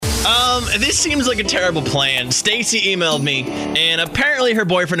This seems like a terrible plan. Stacy emailed me, and apparently her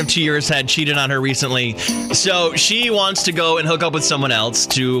boyfriend of 2 years had cheated on her recently. So she wants to go and hook up with someone else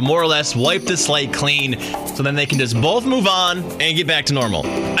to more or less wipe the slate clean so then they can just both move on and get back to normal.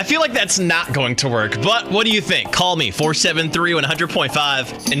 I feel like that's not going to work, but what do you think? Call me,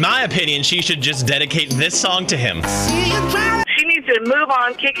 473-100.5. In my opinion, she should just dedicate this song to him. She needs to move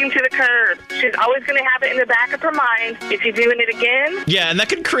on, kick him to the curb. She's always going to have it in the back of her mind. Is he doing it again? Yeah, and that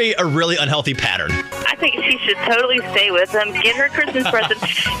could create a really unhealthy pattern. I think she should totally stay with him, get her Christmas present,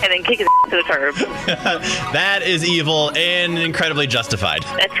 and then kick his to the curb. That is evil and incredibly justified.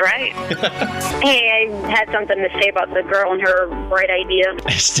 That's right. Hey, I had something to say about the girl and her bright idea.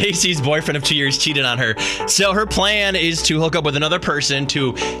 Stacy's boyfriend of 2 years cheated on her, so her plan is to hook up with another person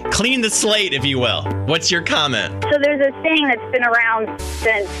to clean the slate, if you will. What's your comment? So there's a saying that's been around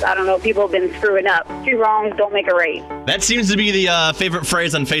since, I don't know, people have been screwing up. Two wrongs don't make a right. That seems to be the favorite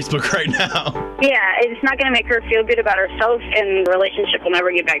phrase on Facebook right now. Yeah, it's not going to make her feel good about herself, and the relationship will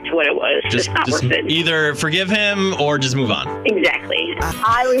never get back to what it was. It's not worth it. Either forgive him or just move on. Exactly.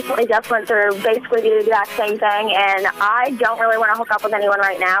 I recently just went through basically the exact same thing, and I don't really want to hook up with anyone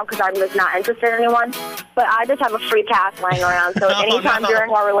right now because I'm just not interested in anyone. But I just have a free cast laying around, so anytime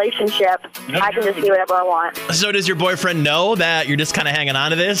during our relationship, I can just do whatever I want. So does your boyfriend know that you're just kind of hanging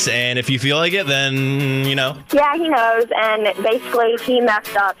on to this, and if you feel like it, then, you know? Yeah, he knows, and basically he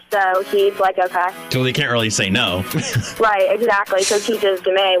messed up, so he's like, okay. So they can't really say no. Right, exactly, because he did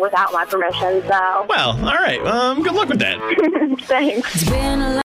to me without my permission, so. Well, all right. Good luck with that. Thanks.